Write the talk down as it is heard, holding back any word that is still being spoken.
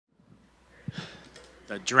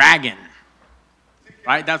the Dragon,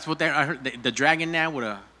 right? That's what I heard. The Dragon now with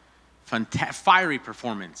a fiery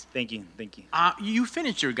performance. Thank you, thank you. You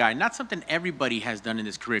finished your guy. Not something everybody has done in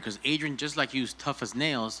this career. Because Adrian, just like you, was tough as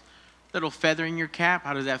nails. Little feather in your cap.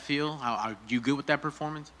 How does that feel? Are you good with that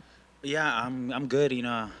performance? Yeah, I'm good.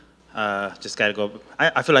 Just gotta go.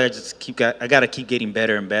 I feel like I gotta keep getting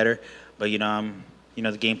better and better. But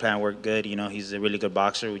the game plan worked good. He's a really good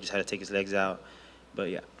boxer. We just had to take his legs out. But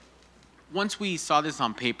yeah. Once we saw this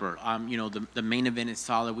on paper, the main event is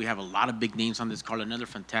solid. We have a lot of big names on this card. Another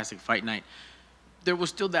fantastic fight night. There was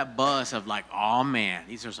still that buzz of like, oh man,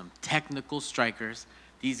 these are some technical strikers.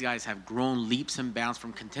 These guys have grown leaps and bounds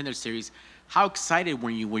from Contender Series. How excited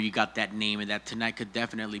were you when you got that name and that tonight could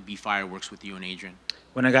definitely be fireworks with you and Adrian?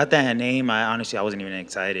 When I got that name, I wasn't even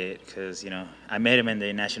excited because I met him in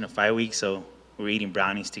the National Fight Week, so we were eating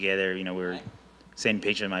brownies together. We were sending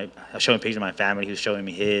pictures showing pictures of my family. He was showing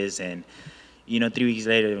me his, and 3 weeks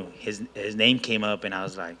later, his name came up, and I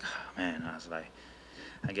was like, oh, man,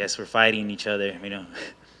 I guess we're fighting each other,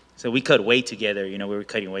 So we cut weight together. We were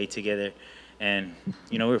cutting weight together. And,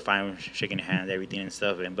 we were fine, we were shaking hands, everything and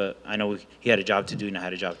stuff. But I know he had a job to do and I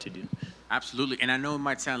had a job to do. Absolutely. And I know it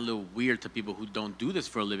might sound a little weird to people who don't do this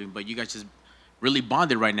for a living, but you guys just really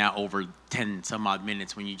bonded right now over 10 some odd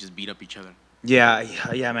minutes when you just beat up each other. Yeah,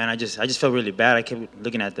 man. I just felt really bad. I kept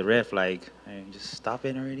looking at the ref like, hey, just stop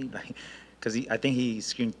it already. Because I think he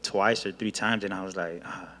screamed twice or 3 times, and I was like,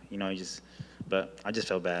 but I just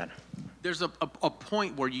felt bad. There's a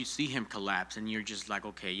point where you see him collapse, and you're just like,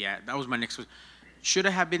 okay, yeah, that was my next question. Should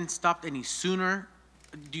it have been stopped any sooner,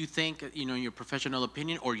 do you think, your professional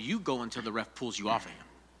opinion, or you go until the ref pulls you off of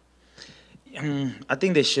him? I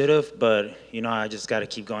think they should have, but, I just got to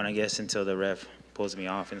keep going, I guess, until the ref pulls me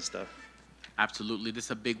off and stuff. Absolutely. This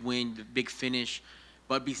is a big win, big finish.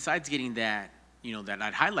 But besides getting that,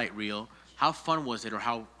 that highlight reel, how fun was it, or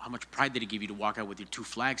how much pride did it give you to walk out with your 2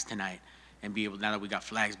 flags tonight and be able, now that we got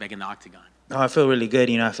flags back in the octagon? Oh, I feel really good.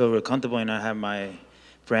 I feel real comfortable, and I have my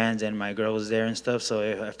friends and my girls there and stuff, so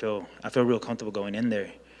I feel real comfortable going in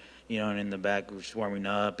there, and in the back, just warming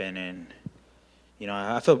up, and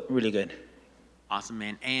I feel really good. Awesome,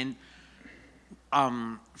 man. And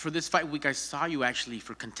for this fight week, I saw you actually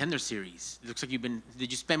for Contender Series. It looks like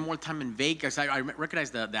did you spend more time in Vegas? I recognize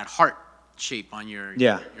that heart shape on your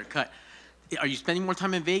cut. Are you spending more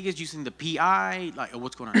time in Vegas using the PI? Like,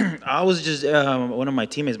 what's going on? I was just one of my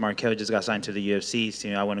teammates, Markel, just got signed to the UFC. So,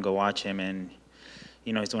 I want to go watch him, and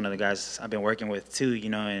he's one of the guys I've been working with too.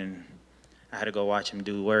 And I had to go watch him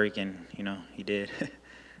do work, and he did.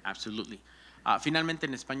 Absolutely. Finalmente,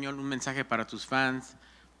 en español, un mensaje para tus fans.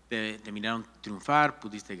 Te miraron triunfar,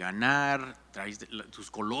 pudiste ganar, traíste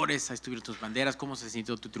tus colores, ahí estuvieron tus banderas. ¿Cómo se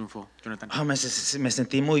sintió tu triunfo, Jonathan? Me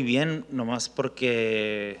sentí muy bien, nomás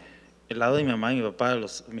porque el lado de mi mamá y mi papá,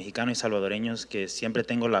 los mexicanos y salvadoreños, que siempre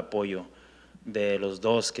tengo el apoyo de los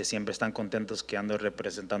dos, que siempre están contentos que ando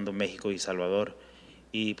representando México y Salvador.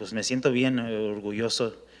 Y pues me siento bien,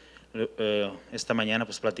 orgulloso. Esta mañana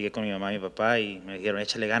pues platiqué con mi mamá y mi papá y me dijeron,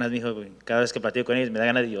 échale ganas, mijo. Cada vez que platico con ellos me da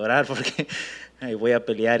ganas de llorar porque voy a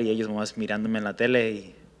pelear y ellos nomás mirándome en la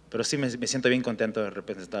tele. Pero sí me siento bien contento de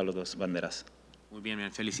representar a los dos banderas. Muy bien,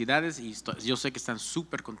 man. Felicidades y yo sé que están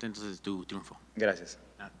súper contentos de tu triunfo. Gracias.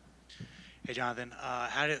 Hey, Jonathan,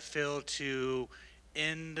 how did it feel to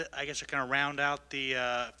end, I guess, or kind of round out the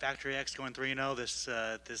Factory X going 3-0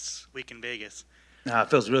 this week in Vegas? It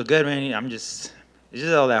feels real good, man. It's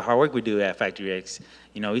just all that hard work we do at Factory X.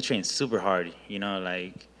 We train super hard. We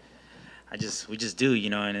just do.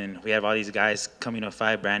 And then we have all these guys coming to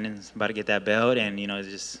fight. Brandon's about to get that belt, and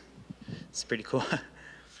it's pretty cool.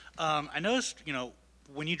 I noticed,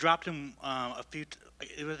 when you dropped him I think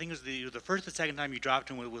it was the first or second time you dropped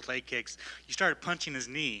him with leg kicks, you started punching his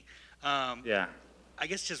knee. Yeah. I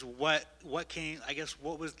guess just what was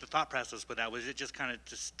the thought process with that? Was it just kind of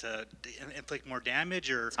just to inflict more damage,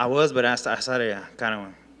 or? I was, but I started kind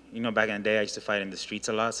of, back in the day I used to fight in the streets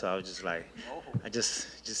a lot, so I was just like, I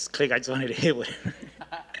just click. I just wanted to hit with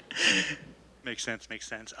it. Makes sense.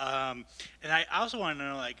 And I also want to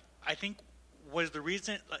know, I think was the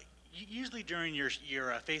reason, usually during your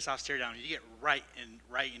face-off stare-down, you get right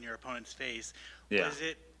in your opponent's face. Yeah. Was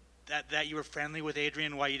it that you were friendly with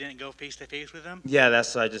Adrian, why you didn't go face-to-face with him? Yeah,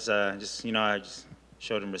 that's I just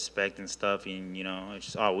showed him respect and stuff, and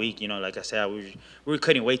just all week, like I said, we were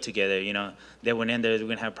cutting weight together. They went in there, we're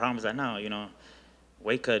gonna have problems. I know,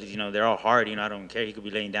 weight cuts, they're all hard. I don't care. He could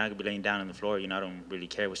be laying down, on the floor. I don't really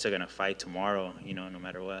care. We're still gonna fight tomorrow. No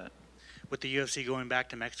matter what. With the UFC going back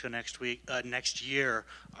to Mexico next year,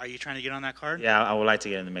 are you trying to get on that card? Yeah, I would like to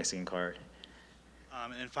get on the Mexican card.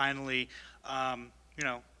 And finally,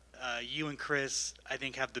 you and Chris, I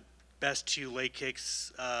think, have the best 2 leg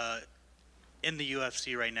kicks in the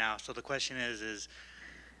UFC right now. So the question is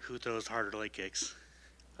who throws harder leg kicks?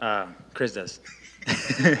 Chris does.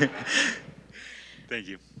 Thank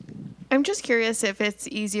you. I'm just curious if it's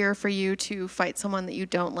easier for you to fight someone that you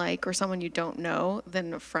don't like or someone you don't know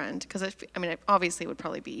than a friend. Because, I mean, obviously it would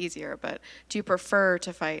probably be easier, but do you prefer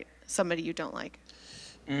to fight somebody you don't like?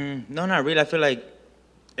 No, not really. I feel like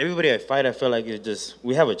everybody I fight, I feel like it's just,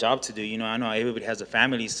 we have a job to do. You know, I know everybody has a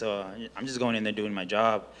family, so I'm just going in there doing my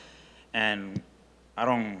job. And I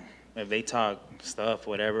don't, if they talk stuff,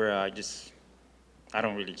 whatever, I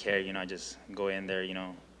don't really care. You know, I just go in there, you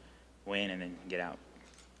know, win and then get out.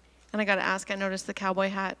 And I got to ask, I noticed the cowboy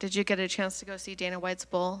hat. Did you get a chance to go see Dana White's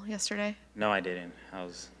bull yesterday? No, I didn't.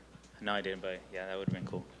 No, I didn't, but yeah, that would have been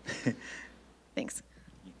cool. Thanks.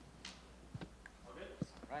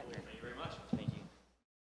 Right.